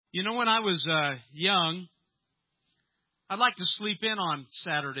You know, when I was young, I'd like to sleep in on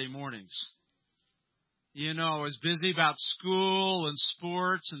Saturday mornings. You know, I was busy about school and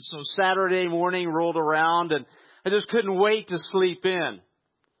sports, and so Saturday morning rolled around, and I just couldn't wait to sleep in.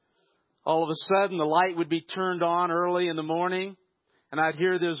 All of a sudden, the light would be turned on early in the morning, and I'd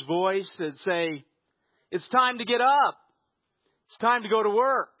hear this voice that'd say, "It's time to get up. It's time to go to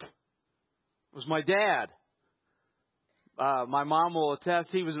work." It was my dad. My mom will attest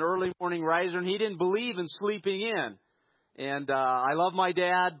he was an early morning riser, and he didn't believe in sleeping in. And I love my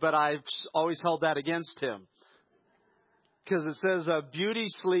dad, but I've always held that against him. Because it says beauty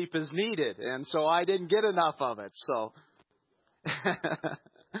sleep is needed, and so I didn't get enough of it. So,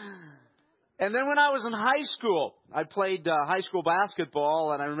 and then when I was in high school, I played high school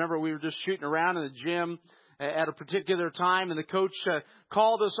basketball, and I remember we were just shooting around in the gym at a particular time, and the coach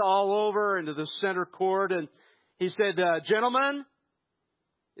called us all over into the center court, and he said, "Gentlemen,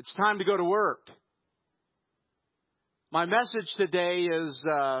 it's time to go to work." My message today is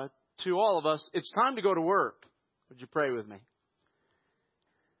to all of us, it's time to go to work. Would you pray with me?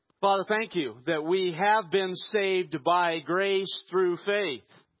 Father, thank you that we have been saved by grace through faith.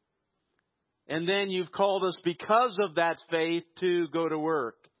 And then you've called us because of that faith to go to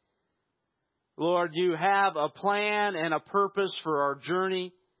work. Lord, you have a plan and a purpose for our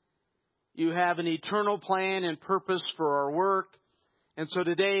journey. You have an eternal plan and purpose for our work. And so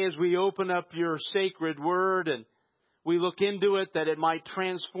today as we open up your sacred word and we look into it, that it might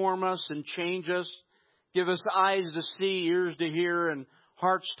transform us and change us, give us eyes to see, ears to hear, and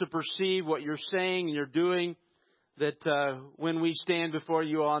hearts to perceive what you're saying and you're doing, that when we stand before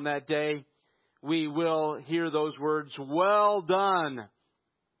you on that day, we will hear those words, "Well done,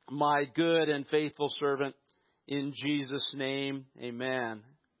 my good and faithful servant." In Jesus' name, amen.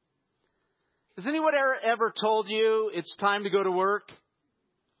 Has anyone ever told you it's time to go to work?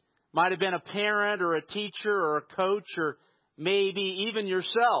 Might have been a parent or a teacher or a coach or maybe even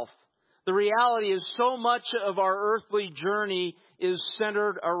yourself. The reality is so much of our earthly journey is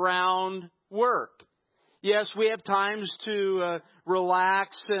centered around work. Yes, we have times to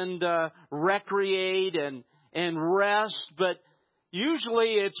relax and recreate and rest, but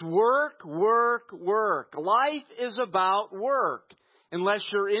usually it's work, work, work. Life is about work. Unless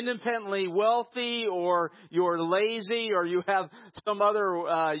you're independently wealthy or you're lazy or you have some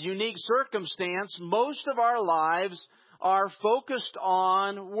other unique circumstance, most of our lives are focused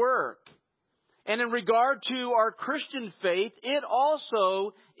on work. And in regard to our Christian faith, it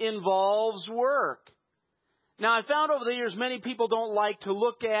also involves work. Now, I found over the years many people don't like to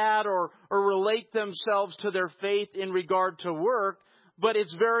look at or relate themselves to their faith in regard to work, but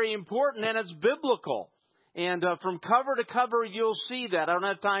it's very important and it's biblical. And from cover to cover, you'll see that. I don't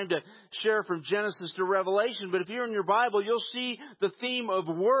have time to share from Genesis to Revelation, but if you're in your Bible, you'll see the theme of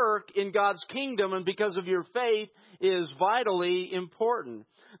work in God's kingdom, and because of your faith, is vitally important.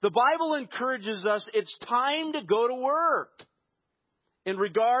 The Bible encourages us, it's time to go to work in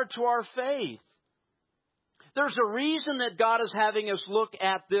regard to our faith. There's a reason that God is having us look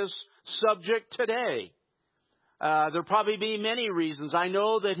at this subject today. There'll probably be many reasons. I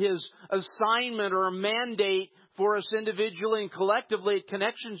know that His assignment or a mandate for us individually and collectively at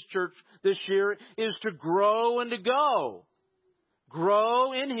Connections Church this year is to grow and to go.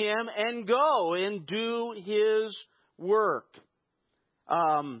 Grow in Him and go and do His work.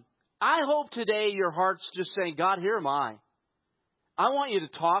 I hope today your heart's just saying, "God, here am I. I want you to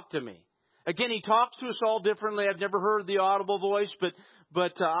talk to me." Again, He talks to us all differently. I've never heard the audible voice, but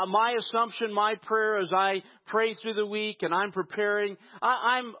my assumption, my prayer as I pray through the week and I'm preparing,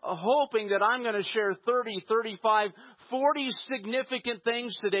 I'm hoping that I'm going to share 30, 35, 40 significant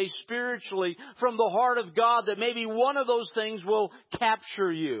things today spiritually from the heart of God, that maybe one of those things will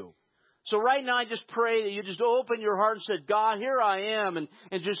capture you. So right now I just pray that you just open your heart and say, "God, here I am, and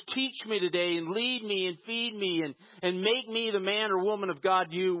just teach me today and lead me and feed me and make me the man or woman of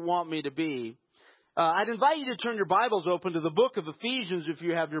God you want me to be." I'd invite you to turn your Bibles open to the book of Ephesians if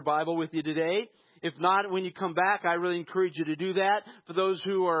you have your Bible with you today. If not, when you come back, I really encourage you to do that. For those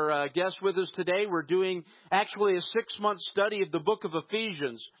who are guests with us today, we're doing actually a 6-month study of the book of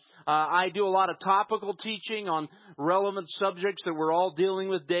Ephesians. I do a lot of topical teaching on relevant subjects that we're all dealing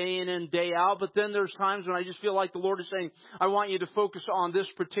with day in and day out. But then there's times when I just feel like the Lord is saying, "I want you to focus on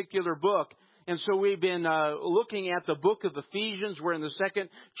this particular book." And so we've been looking at the book of Ephesians. We're in the 2nd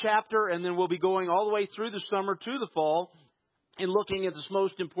chapter, and then we'll be going all the way through the summer to the fall and looking at this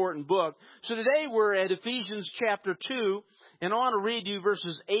most important book. So today we're at Ephesians chapter 2, and I want to read you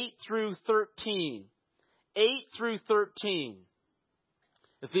verses 8 through 13. 8 through 13.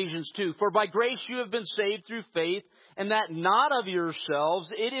 Ephesians 2, for by grace you have been saved through faith, and that not of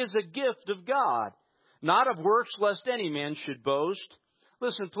yourselves, it is a gift of God, not of works, lest any man should boast.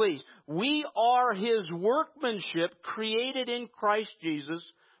 Listen, please. We are His workmanship, created in Christ Jesus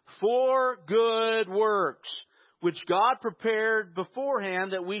for good works, which God prepared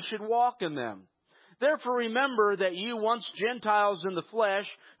beforehand that we should walk in them. Therefore remember that you once Gentiles in the flesh,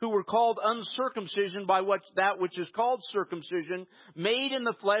 who were called uncircumcision by that which is called circumcision, made in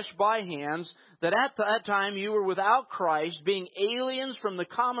the flesh by hands, that at that time you were without Christ, being aliens from the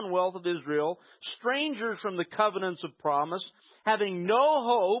commonwealth of Israel, strangers from the covenants of promise, having no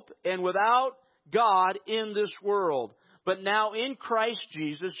hope and without God in this world. But now in Christ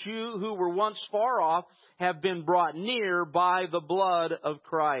Jesus, you who were once far off have been brought near by the blood of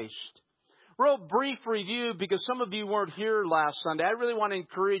Christ. Real brief review, because some of you weren't here last Sunday. I really want to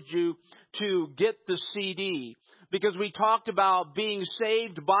encourage you to get the CD, because we talked about being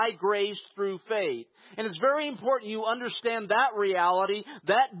saved by grace through faith. And it's very important you understand that reality,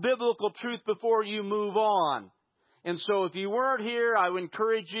 that biblical truth, before you move on. And so if you weren't here, I would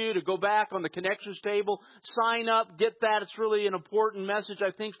encourage you to go back on the connections table, sign up, get that. It's really an important message, I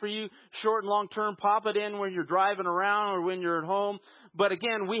think, for you, short and long term. Pop it in when you're driving around or when you're at home. But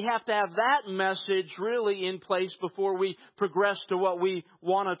again, we have to have that message really in place before we progress to what we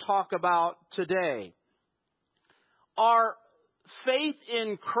want to talk about today. Our faith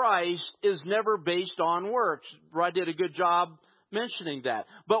in Christ is never based on works. Rod did a good job mentioning that.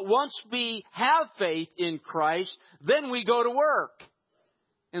 But once we have faith in Christ, then we go to work.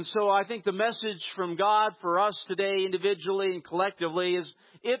 And so I think the message from God for us today, individually and collectively, is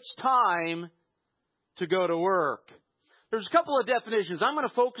it's time to go to work. There's a couple of definitions. I'm going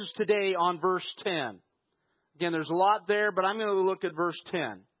to focus today on verse 10. Again, there's a lot there, but I'm going to look at verse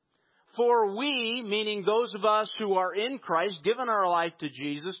 10. For we, meaning those of us who are in Christ, given our life to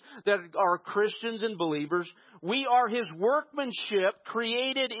Jesus, that are Christians and believers, we are His workmanship,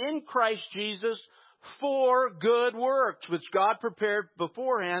 created in Christ Jesus for good works, which God prepared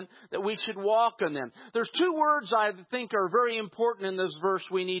beforehand that we should walk in them. There's two words I think are very important in this verse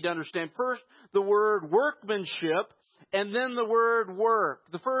we need to understand. First, the word workmanship, and then the word work.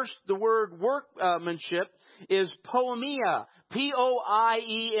 The word workmanship is poiema, P-O-I-E-M-A.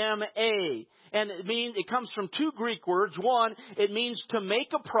 And it comes from two Greek words. One, it means to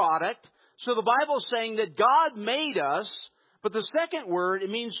make a product. So the Bible's saying that God made us. But the second word, it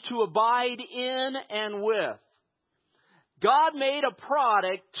means to abide in and with. God made a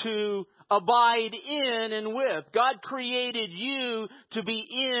product to abide in and with. God created you to be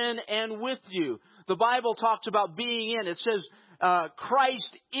in and with you. The Bible talks about being in. It says,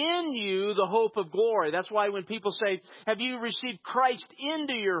 Christ in you, the hope of glory. That's why when people say, have you received Christ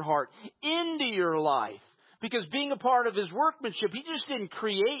into your heart, into your life? Because being a part of His workmanship, He just didn't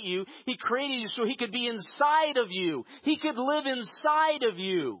create you. He created you so He could be inside of you. He could live inside of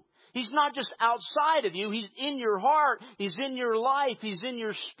you. He's not just outside of you. He's in your heart. He's in your life. He's in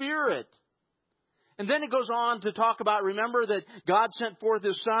your spirit. And then it goes on to talk about, remember that God sent forth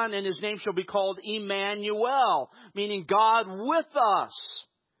His Son, and His name shall be called Emmanuel, meaning God with us.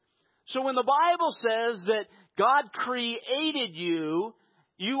 So when the Bible says that God created you,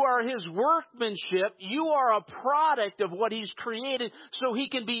 you are His workmanship, you are a product of what He's created, so He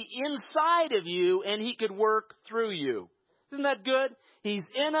can be inside of you and He could work through you. Isn't that good? He's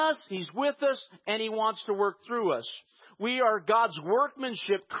in us, He's with us, and He wants to work through us. We are God's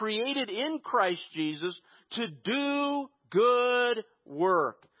workmanship, created in Christ Jesus to do good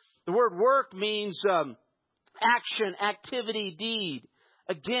work. The word work means action, activity, deed.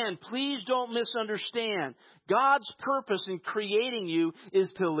 Again, please don't misunderstand. God's purpose in creating you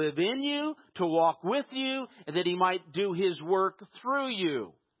is to live in you, to walk with you, and that He might do His work through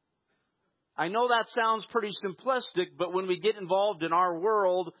you. I know that sounds pretty simplistic, but when we get involved in our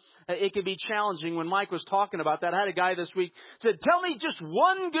world, it can be challenging. When Mike was talking about that, I had a guy this week said, tell me just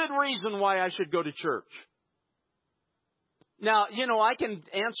one good reason why I should go to church. Now, I can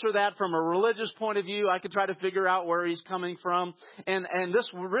answer that from a religious point of view. I can try to figure out where he's coming from. And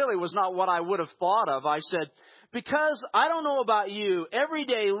this really was not what I would have thought of. I said, because I don't know about you, every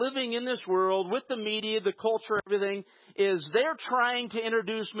day living in this world with the media, the culture, everything, is they're trying to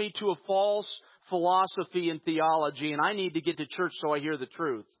introduce me to a false philosophy and theology, and I need to get to church so I hear the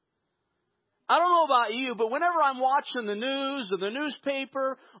truth. I don't know about you, but whenever I'm watching the news or the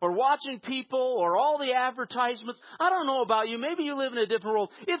newspaper or watching people or all the advertisements, I don't know about you, maybe you live in a different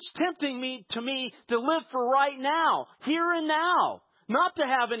world. It's tempting me to live for right now, here and now. Not to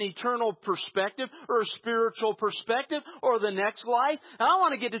have an eternal perspective or a spiritual perspective or the next life. And I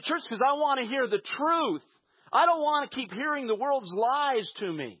want to get to church because I want to hear the truth. I don't want to keep hearing the world's lies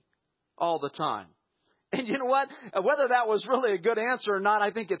to me all the time. And you know what? Whether that was really a good answer or not,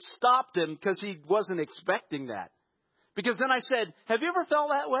 I think it stopped him because he wasn't expecting that. Because then I said, have you ever felt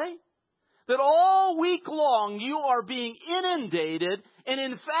that way? That all week long you are being inundated and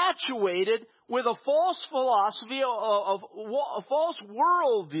infatuated with a false philosophy, a false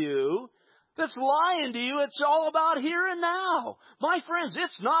worldview that's lying to you. It's all about here and now. My friends,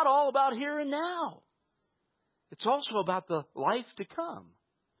 it's not all about here and now. It's also about the life to come.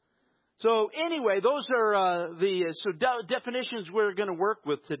 So anyway, those are the definitions we're going to work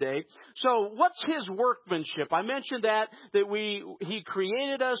with today. So what's His workmanship? I mentioned that He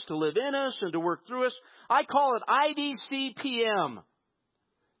created us to live in us and to work through us. I call it IDCPM.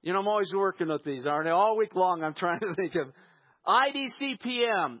 You know, I'm always working with these, aren't I? All week long I'm trying to think of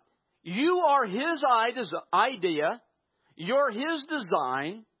IDCPM. You are His idea. You're His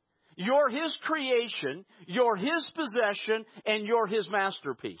design. You're His creation. You're His possession. And you're His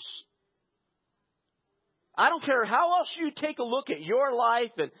masterpiece. I don't care how else you take a look at your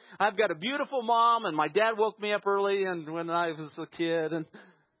life. And I've got a beautiful mom, and my dad woke me up early and when I was a kid. And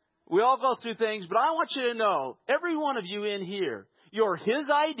we all go through things. But I want you to know, every one of you in here, you're His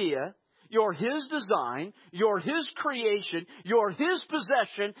idea. You're His design. You're His creation. You're His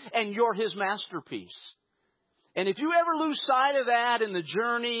possession. And you're His masterpiece. And if you ever lose sight of that in the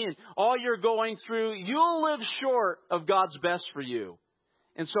journey and all you're going through, you'll live short of God's best for you.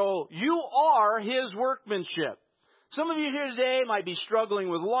 And so you are His workmanship. Some of you here today might be struggling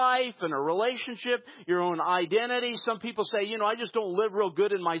with life and a relationship, your own identity. Some people say, I just don't live real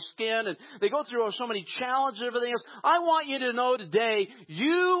good in my skin. And they go through so many challenges and everything else. I want you to know today,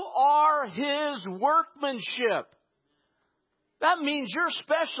 you are His workmanship. That means you're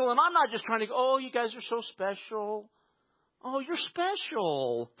special. And I'm not just trying to go, oh, you guys are so special. Oh, you're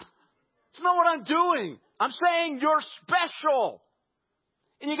special. It's not what I'm doing. I'm saying you're special.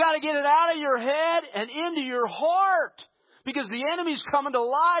 And you got to get it out of your head and into your heart. Because the enemy's coming to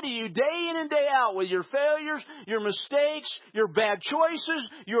lie to you day in and day out with your failures, your mistakes, your bad choices,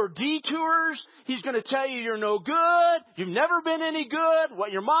 your detours. He's going to tell you you're no good. You've never been any good.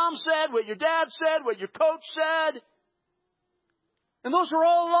 What your mom said, what your dad said, what your coach said. And those are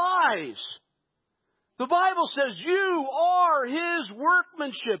all lies. The Bible says you are His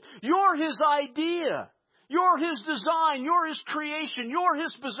workmanship. You're His idea. You're His design. You're His creation. You're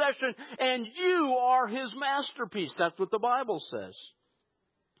His possession. And you are His masterpiece. That's what the Bible says.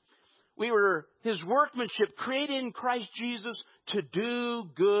 We were His workmanship created in Christ Jesus to do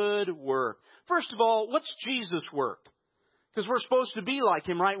good work. First of all, what's Jesus' work? Because we're supposed to be like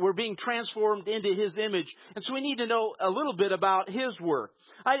Him, right? We're being transformed into His image. And so we need to know a little bit about His work.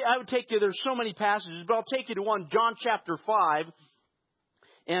 I would take you, there's so many passages, but I'll take you to one, John chapter 5.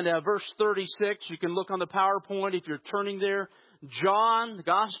 And verse 36, you can look on the PowerPoint if you're turning there. John, the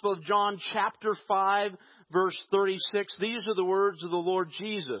Gospel of John, chapter 5, verse 36. These are the words of the Lord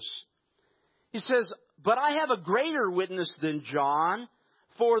Jesus. He says, but I have a greater witness than John,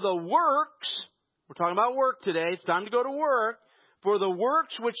 for the works, we're talking about work today, it's time to go to work, for the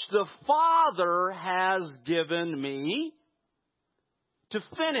works which the Father has given me to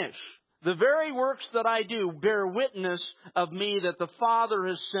finish. The very works that I do bear witness of me that the Father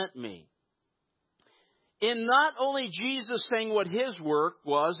has sent me. In not only Jesus saying what His work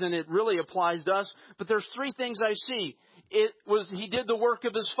was, and it really applies to us, but there's three things I see. He did the work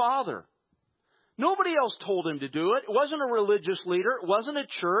of His Father. Nobody else told Him to do it. It wasn't a religious leader. It wasn't a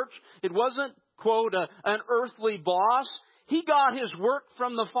church. It wasn't, quote, an earthly boss. He got His work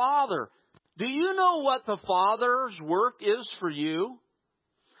from the Father. Do you know what the Father's work is for you?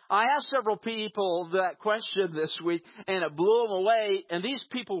 I asked several people that question this week, and it blew them away. And these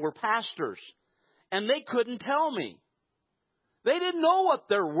people were pastors, and they couldn't tell me. They didn't know what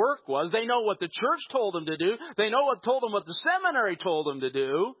their work was. They know what the church told them to do. They told them what the seminary told them to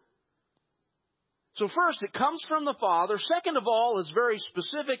do. So first, it comes from the Father. Second of all, it's very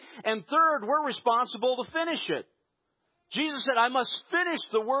specific. And third, we're responsible to finish it. Jesus said, I must finish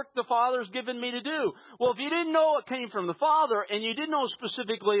the work the Father's given me to do. Well, if you didn't know it came from the Father and you didn't know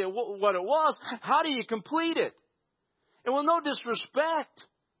specifically what it was, how do you complete it? And with no disrespect,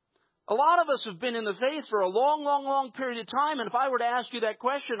 a lot of us have been in the faith for a long, long, long period of time. And if I were to ask you that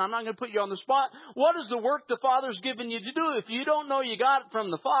question, I'm not going to put you on the spot. What is the work the Father's given you to do? If you don't know you got it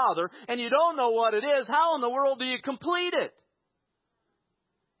from the Father and you don't know what it is, how in the world do you complete it?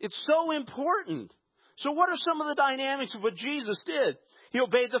 It's so important. So what are some of the dynamics of what Jesus did? He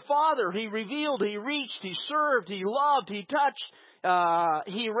obeyed the Father. He revealed. He reached. He served. He loved. He touched.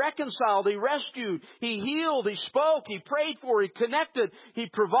 He reconciled. He rescued. He healed. He spoke. He prayed for. He connected. He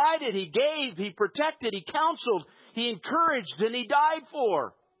provided. He gave. He protected. He counseled. He encouraged. And He died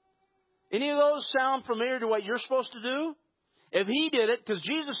for. Any of those sound familiar to what you're supposed to do? If He did it, because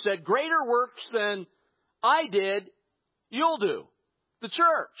Jesus said, greater works than I did, you'll do. The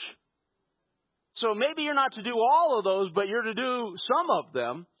church. So maybe you're not to do all of those, but you're to do some of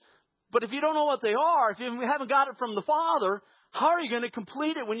them. But if you don't know what they are, if you haven't got it from the Father, how are you going to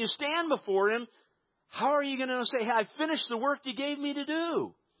complete it when you stand before Him? How are you going to say, hey, I finished the work You gave me to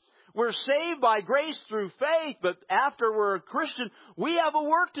do? We're saved by grace through faith, but after we're a Christian, we have a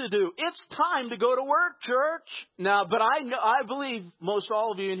work to do. It's time to go to work, church. Now, but I believe most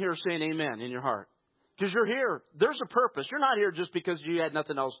all of you in here are saying amen in your heart. Because you're here. There's a purpose. You're not here just because you had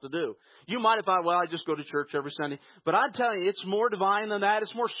nothing else to do. You might have thought, well, I just go to church every Sunday. But I'm telling you, it's more divine than that.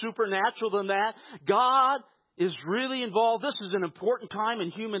 It's more supernatural than that. God is really involved. This is an important time in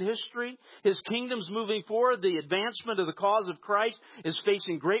human history. His kingdom's moving forward. The advancement of the cause of Christ is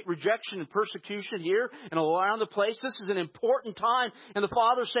facing great rejection and persecution here and around the place. This is an important time. And the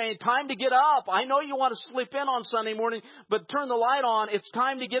Father's saying, time to get up. I know you want to sleep in on Sunday morning, but turn the light on. It's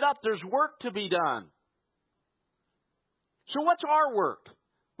time to get up. There's work to be done. So what's our work?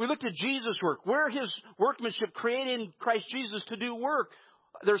 We looked at Jesus' work. We're His workmanship created in Christ Jesus to do work.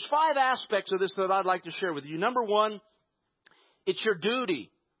 There's 5 aspects of this that I'd like to share with you. Number 1, it's your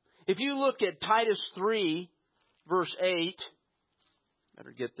duty. If you look at Titus 3, verse 8,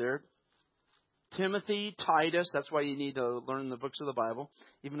 better get there. Timothy, Titus, that's why you need to learn the books of the Bible,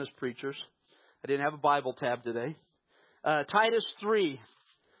 even as preachers. I didn't have a Bible tab today. Titus 3,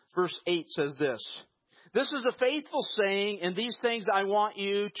 verse 8 says this. This is a faithful saying, and these things I want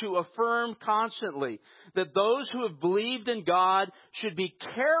you to affirm constantly, that those who have believed in God should be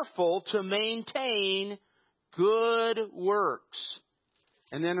careful to maintain good works.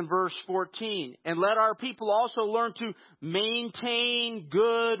 And then in verse 14, and let our people also learn to maintain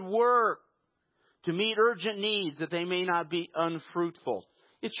good work, to meet urgent needs, that they may not be unfruitful.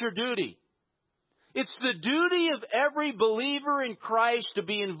 It's your duty. It's the duty of every believer in Christ to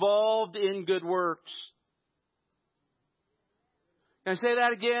be involved in good works. Can I say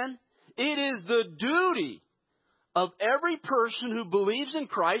that again? It is the duty of every person who believes in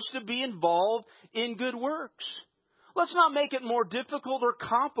Christ to be involved in good works. Let's not make it more difficult or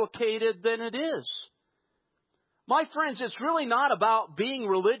complicated than it is. My friends, it's really not about being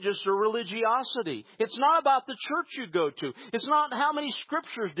religious or religiosity. It's not about the church you go to. It's not how many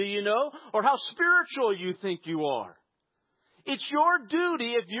scriptures do you know or how spiritual you think you are. It's your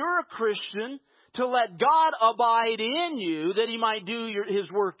duty, if you're a Christian, to let God abide in you, that He might do His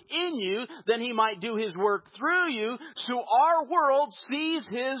work in you, then He might do His work through you, so our world sees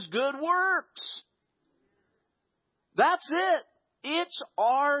His good works. That's it. It's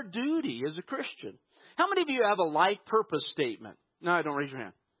our duty as a Christian. How many of you have a life purpose statement? No, don't raise your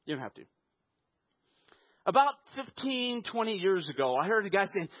hand. You don't have to. About 15, 20 years ago, I heard a guy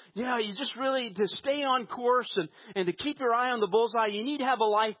saying, yeah, you just really, to stay on course and to keep your eye on the bullseye, you need to have a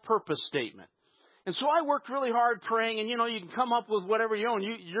life purpose statement. And so I worked really hard praying, and you can come up with whatever you own.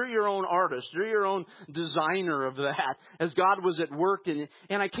 You're your own artist. You're your own designer of that as God was at work. And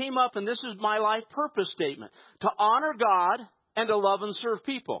I came up, and this is my life purpose statement: to honor God and to love and serve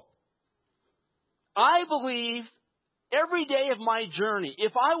people. I believe every day of my journey,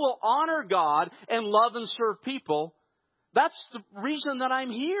 if I will honor God and love and serve people, that's the reason that I'm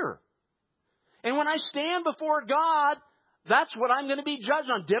here. And when I stand before God, that's what I'm going to be judged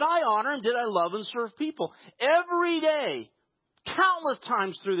on. Did I honor Him? Did I love and serve people? Every day, countless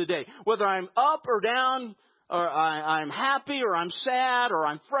times through the day, whether I'm up or down, or I'm happy, or I'm sad, or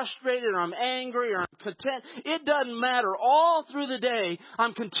I'm frustrated, or I'm angry, or I'm content. It doesn't matter. All through the day,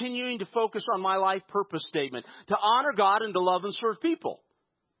 I'm continuing to focus on my life purpose statement: to honor God and to love and serve people.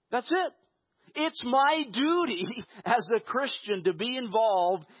 That's it. It's my duty as a Christian to be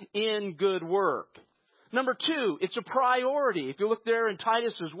involved in good work. Number 2, it's a priority. If you look there in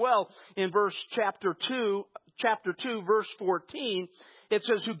Titus as well, in chapter 2, verse 14, it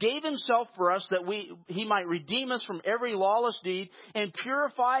says, who gave Himself for us that He might redeem us from every lawless deed and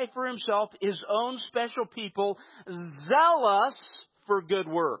purify for Himself His own special people, zealous for good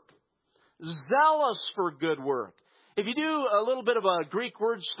work. Zealous for good work. If you do a little bit of a Greek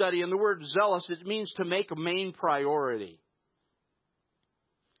word study, and the word zealous, it means to make a main priority.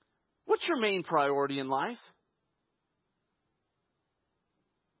 What's your main priority in life?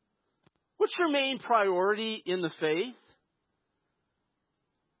 What's your main priority in the faith?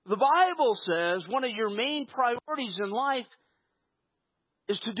 The Bible says one of your main priorities in life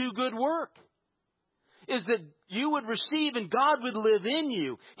is to do good work. Is that you would receive and God would live in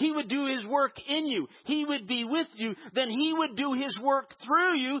you. He would do His work in you. He would be with you. Then He would do His work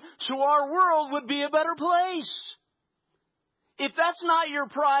through you so our world would be a better place. If that's not your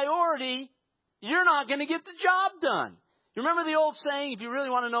priority, you're not going to get the job done. You remember the old saying, if you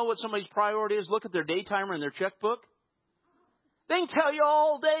really want to know what somebody's priority is, look at their day timer and their checkbook? They can tell you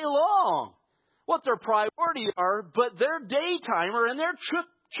all day long what their priorities are, but their day timer and their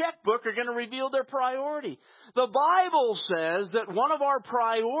checkbook are going to reveal their priority. The Bible says that one of our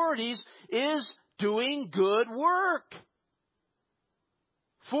priorities is doing good work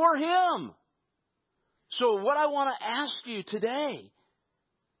for Him. So what I want to ask you today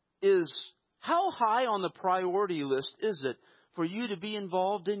is, how high on the priority list is it for you to be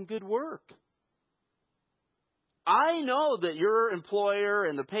involved in good work? I know that your employer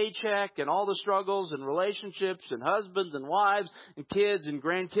and the paycheck and all the struggles and relationships and husbands and wives and kids and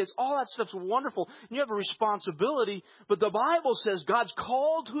grandkids, all that stuff's wonderful. And you have a responsibility. But the Bible says God's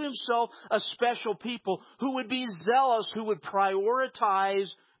called to Himself a special people who would be zealous, who would prioritize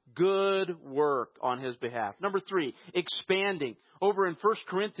good work on His behalf. Number 3, expanding. Over in 1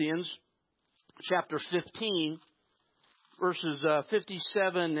 Corinthians chapter 15, verses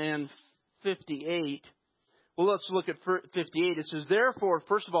 57 and 58. Well, let's look at 58. It says, therefore,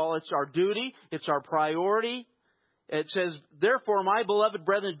 first of all, it's our duty. It's our priority. It says, therefore, my beloved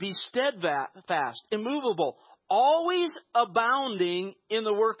brethren, be steadfast, immovable, always abounding in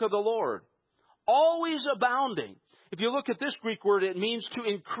the work of the Lord. Always abounding. If you look at this Greek word, it means to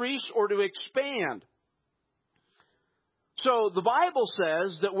increase or to expand. So the Bible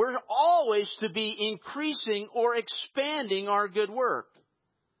says that we're always to be increasing or expanding our good work.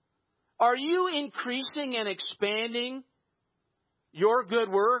 Are you increasing and expanding your good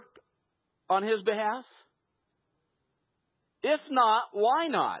work on His behalf? If not, why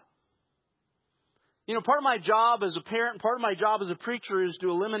not? You know, part of my job as a parent, part of my job as a preacher is to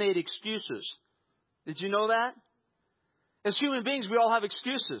eliminate excuses. Did you know that? As human beings, we all have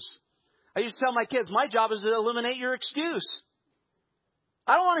excuses. I used to tell my kids, my job is to eliminate your excuse.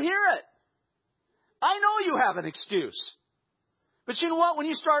 I don't want to hear it. I know you have an excuse. But you know what? When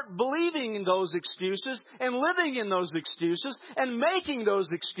you start believing in those excuses and living in those excuses and making those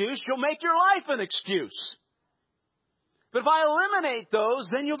excuses, you'll make your life an excuse. But if I eliminate those,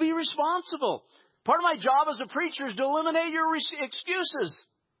 then you'll be responsible. Part of my job as a preacher is to eliminate your excuses.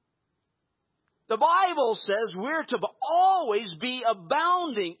 The Bible says we're to always be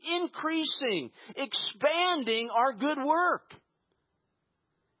abounding, increasing, expanding our good work.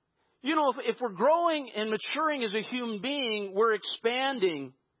 You know, if we're growing and maturing as a human being, we're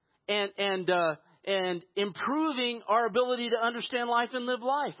expanding and improving our ability to understand life and live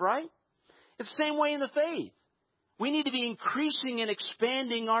life, right? It's the same way in the faith. We need to be increasing and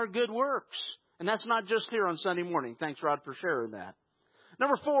expanding our good works. And that's not just here on Sunday morning. Thanks, Rod, for sharing that.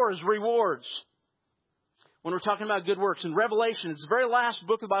 Number 4 is rewards. When we're talking about good works, in Revelation, it's the very last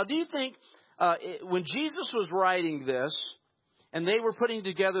book of the Bible. Do you think when Jesus was writing this, and they were putting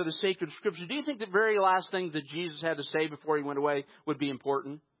together the sacred scripture, do you think the very last thing that Jesus had to say before He went away would be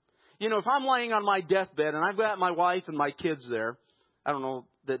important? You know, if I'm laying on my deathbed and I've got my wife and my kids there, I don't know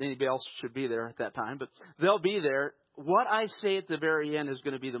that anybody else should be there at that time, but they'll be there. What I say at the very end is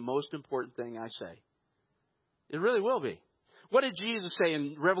going to be the most important thing I say. It really will be. What did Jesus say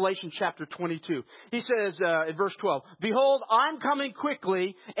in Revelation chapter 22? He says in verse 12, behold, I'm coming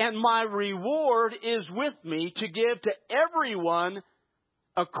quickly, and my reward is with me to give to everyone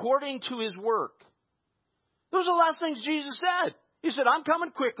according to his work. Those are the last things Jesus said. He said, I'm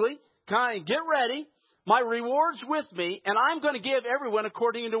coming quickly. Get ready. My reward's with me, and I'm going to give everyone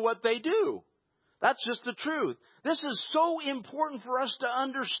according to what they do. That's just the truth. This is so important for us to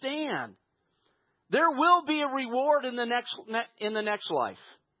understand. There will be a reward in the next life.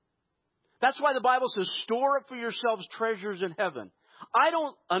 That's why the Bible says, store up for yourselves treasures in heaven. I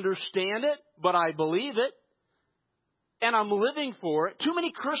don't understand it, but I believe it. And I'm living for it. Too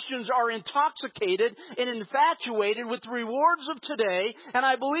many Christians are intoxicated and infatuated with the rewards of today. And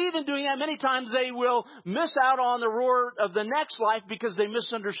I believe in doing that. Many times they will miss out on the reward of the next life because they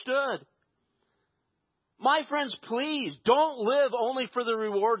misunderstood. My friends, please don't live only for the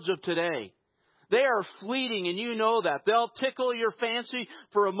rewards of today. They are fleeting, and you know that. They'll tickle your fancy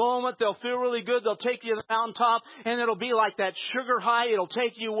for a moment. They'll feel really good. They'll take you to the mountaintop, and it'll be like that sugar high. It'll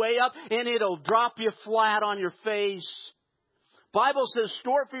take you way up, and it'll drop you flat on your face. Bible says,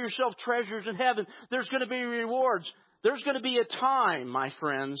 store for yourself treasures in heaven. There's going to be rewards. There's going to be a time, my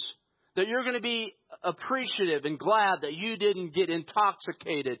friends, that you're going to be appreciative and glad that you didn't get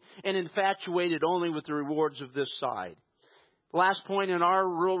intoxicated and infatuated only with the rewards of this side. Last point in our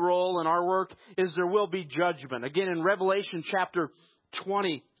real role in our work is there will be judgment. Again, in Revelation chapter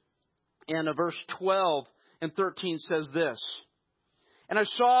 20 and verse 12 and 13 says this. And I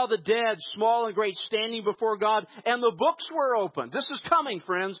saw the dead, small and great, standing before God, and the books were opened. This is coming,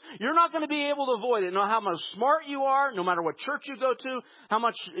 friends. You're not going to be able to avoid it. No matter how much smart you are, no matter what church you go to, how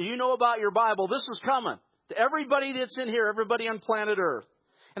much you know about your Bible, this is coming. To everybody that's in here, everybody on planet Earth.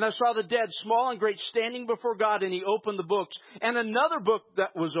 And I saw the dead, small and great, standing before God, and He opened the books. And another book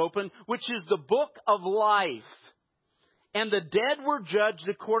that was opened, which is the book of life. And the dead were judged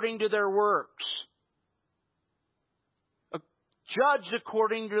according to their works. Judged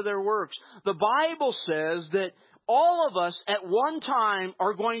according to their works. The Bible says that all of us at one time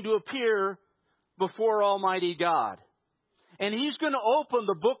are going to appear before Almighty God. And He's going to open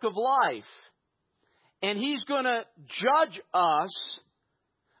the book of life. And He's going to judge us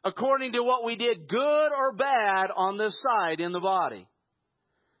according to what we did, good or bad, on this side in the body.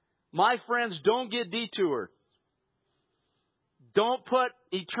 My friends, don't get detoured. Don't put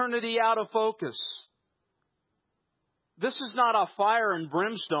eternity out of focus. This is not a fire and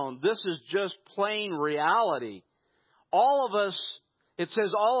brimstone. This is just plain reality. All of us, it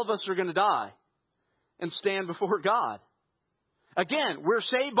says all of us are going to die and stand before God. Again, we're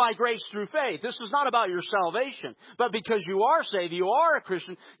saved by grace through faith. This is not about your salvation. But because you are saved, you are a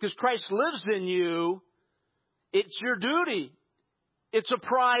Christian, because Christ lives in you, it's your duty. It's a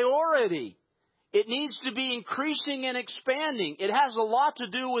priority. It needs to be increasing and expanding. It has a lot to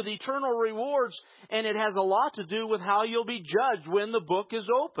do with eternal rewards, and it has a lot to do with how you'll be judged when the book is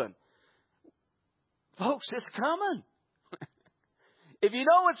open. Folks, it's coming. If you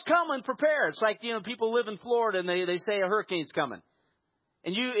know it's coming, prepare. It's like, people live in Florida and they say a hurricane's coming.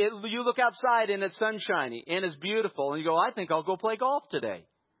 And you look outside and it's sunshiny and it's beautiful. And you go, I think I'll go play golf today.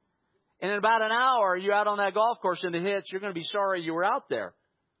 And in about an hour, you're out on that golf course and it hits. You're going to be sorry you were out there.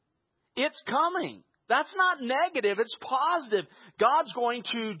 It's coming. That's not negative. It's positive. God's going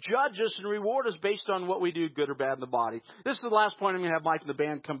to judge us and reward us based on what we do, good or bad, in the body. This is the last point. I'm going to have Mike and the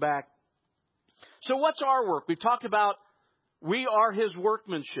band come back. So what's our work? We've talked about we are His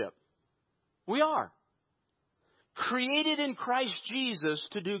workmanship. We are. Created in Christ Jesus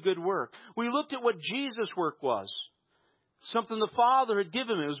to do good work. We looked at what Jesus' work was. Something the Father had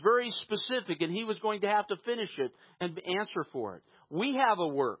given him. It was very specific, and He was going to have to finish it and answer for it. We have a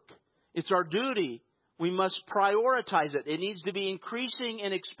work. It's our duty. We must prioritize it. It needs to be increasing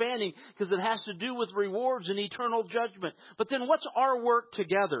and expanding because it has to do with rewards and eternal judgment. But then what's our work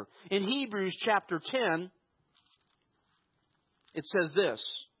together? In Hebrews chapter 10, it says this.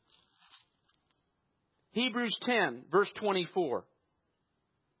 Hebrews 10, verse 24.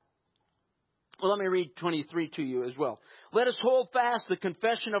 Well, let me read 23 to you as well. Let us hold fast the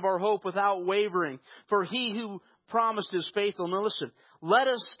confession of our hope without wavering, for He who promised is faithful. Now listen, let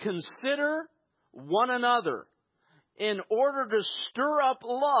us consider one another in order to stir up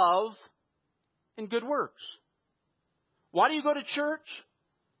love and good works. Why do you go to church?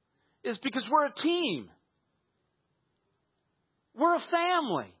 It's because we're a team. We're a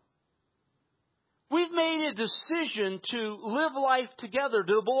family. We've made a decision to live life together,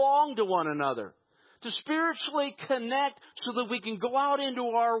 to belong to one another, to spiritually connect so that we can go out into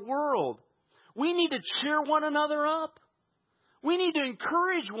our world. We need to cheer one another up. We need to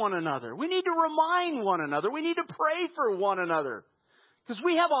encourage one another. We need to remind one another. We need to pray for one another. Because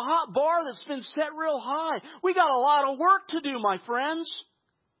we have a hot bar that's been set real high. We got a lot of work to do, my friends.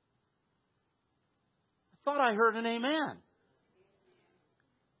 I thought I heard an amen.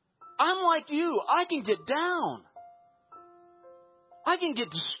 I'm like you. I can get down. I can get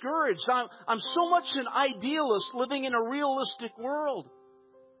discouraged. I'm so much an idealist living in a realistic world.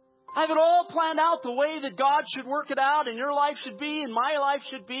 I have it all planned out the way that God should work it out and your life should be and my life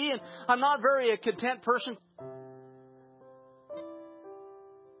should be. And I'm not very a content person.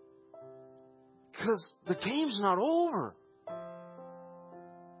 Because the game's not over.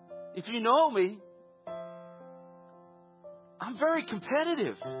 If you know me, I'm very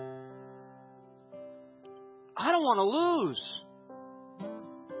competitive. I don't want to lose.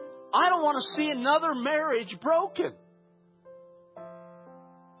 I don't want to see another marriage broken.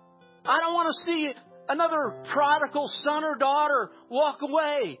 I don't want to see another prodigal son or daughter walk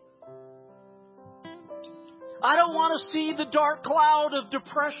away. I don't want to see the dark cloud of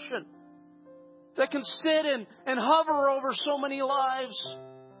depression that can sit and hover over so many lives.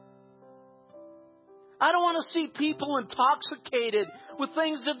 I don't want to see people intoxicated with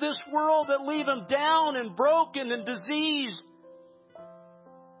things of this world that leave them down and broken and diseased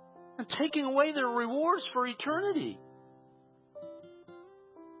and taking away their rewards for eternity.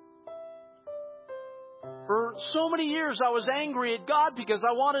 so many years I was angry at God because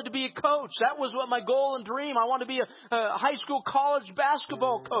I wanted to be a coach. That was what my goal and dream. I wanted to be a high school, college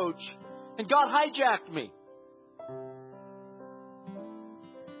basketball coach. And God hijacked me.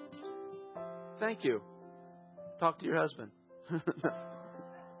 Thank you. Talk to your husband.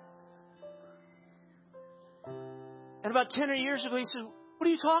 And about 10 years ago, he said, what are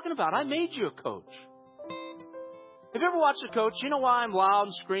you talking about? I made you a coach. Have you ever watched a coach? You know why I'm loud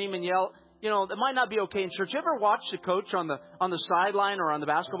and scream and yell? You know, that might not be okay in church. You ever watch the coach on the sideline or on the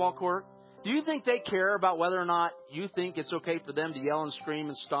basketball court? Do you think they care about whether or not you think it's okay for them to yell and scream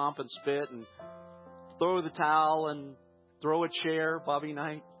and stomp and spit and throw the towel and throw a chair, Bobby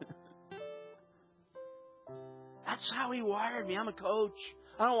Knight? That's how he wired me. I'm a coach.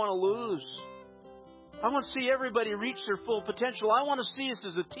 I don't want to lose. I want to see everybody reach their full potential. I want to see us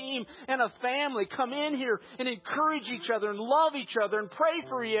as a team and a family come in here and encourage each other and love each other and pray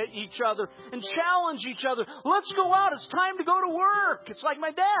for each other and challenge each other. Let's go out. It's time to go to work. It's like my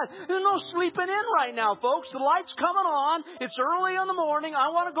dad. There's no sleeping in right now, folks. The light's coming on. It's early in the morning. I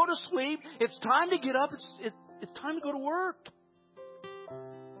want to go to sleep. It's time to get up. It's time to go to work.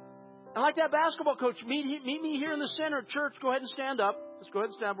 And like that basketball coach, meet me here in the center at church. Go ahead and stand up. Let's go ahead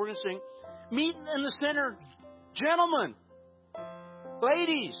and stand up. We're going to sing. Meet in the center. Gentlemen,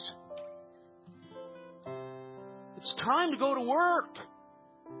 ladies, it's time to go to work.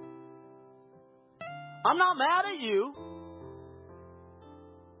 I'm not mad at you.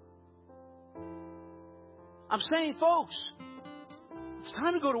 I'm saying, folks, it's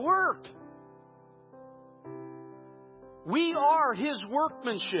time to go to work. We are His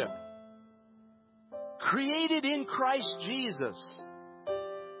workmanship, created in Christ Jesus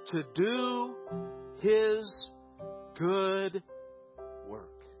to do His good work.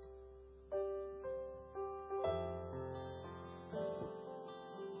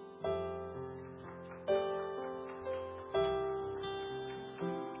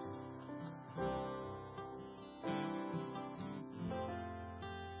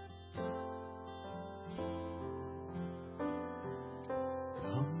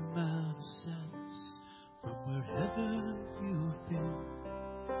 Come out of silence from wherever you've been.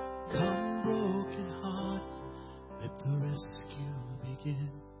 Come broken heart, let the rescue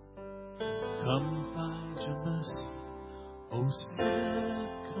begin. Come find your mercy, oh sinner,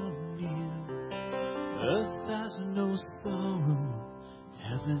 come near. Earth has no sorrow,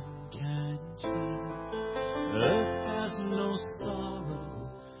 heaven can heal. Earth has no sorrow,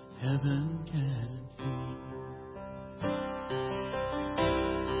 heaven can feel.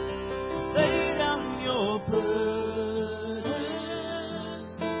 So lay down your burdens,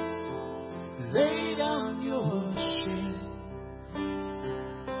 lay down your shame,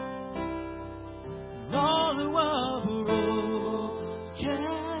 and all who are broken,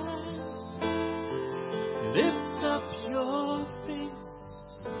 lift up your face.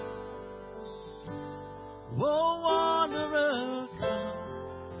 Oh, wanderer, come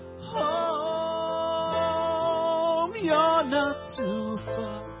home. You're not too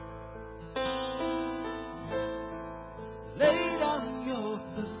far. Lay down your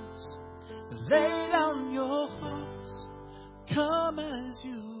burdens, lay down your hearts, come as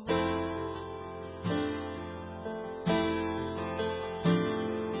you are.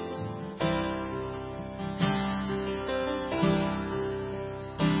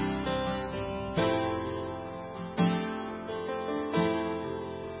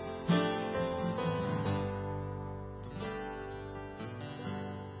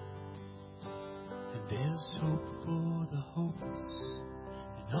 And there's hope for the hopeless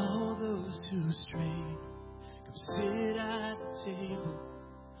and all those who stray. Come sit at the table,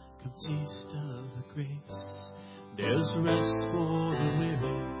 come taste of the grace. There's rest for the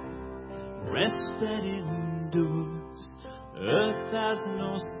weary, rest that endures. Earth has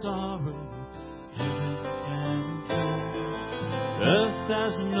no sorrow, heaven can cure. Earth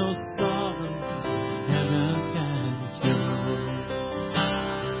has no sorrow, heaven can cure.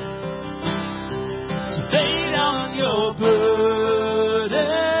 So lay down your burdens,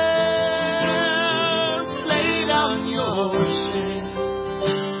 lay down your shame.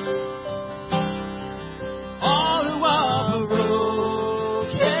 All who are broken,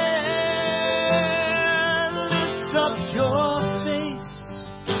 lift up your face.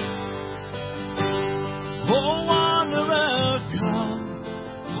 Oh, wanderer, come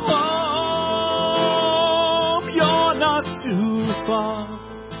home. You're not too far.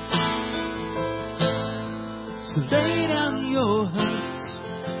 So lay down your hurts,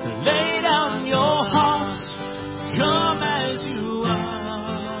 lay down your hearts, come as you are.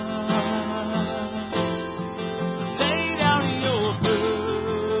 Lay down your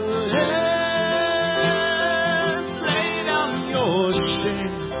burdens,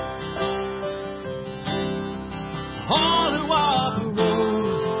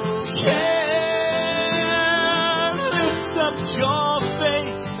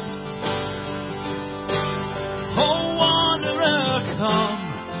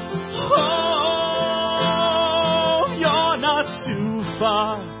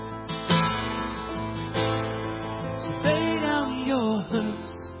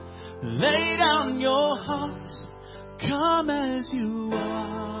 cross. Lay down your heart. Come as you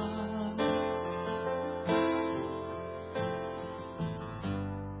are.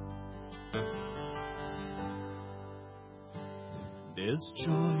 There's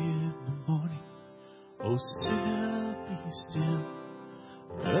joy in the morning. Oh, sinner, be still.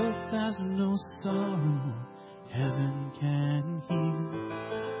 Earth has no sorrow, heaven can heal.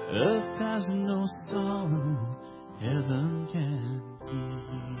 Earth has no sorrow, heaven can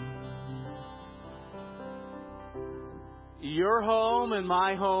heal. Your home and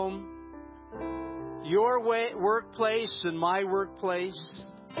my home, your workplace and my workplace,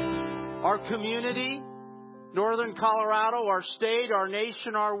 our community, Northern Colorado, our state, our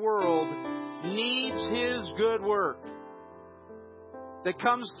nation, our world needs His good work that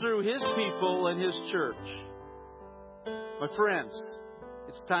comes through His people and His church. My friends,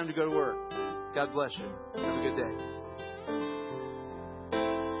 it's time to go to work. God bless you. Have a good day.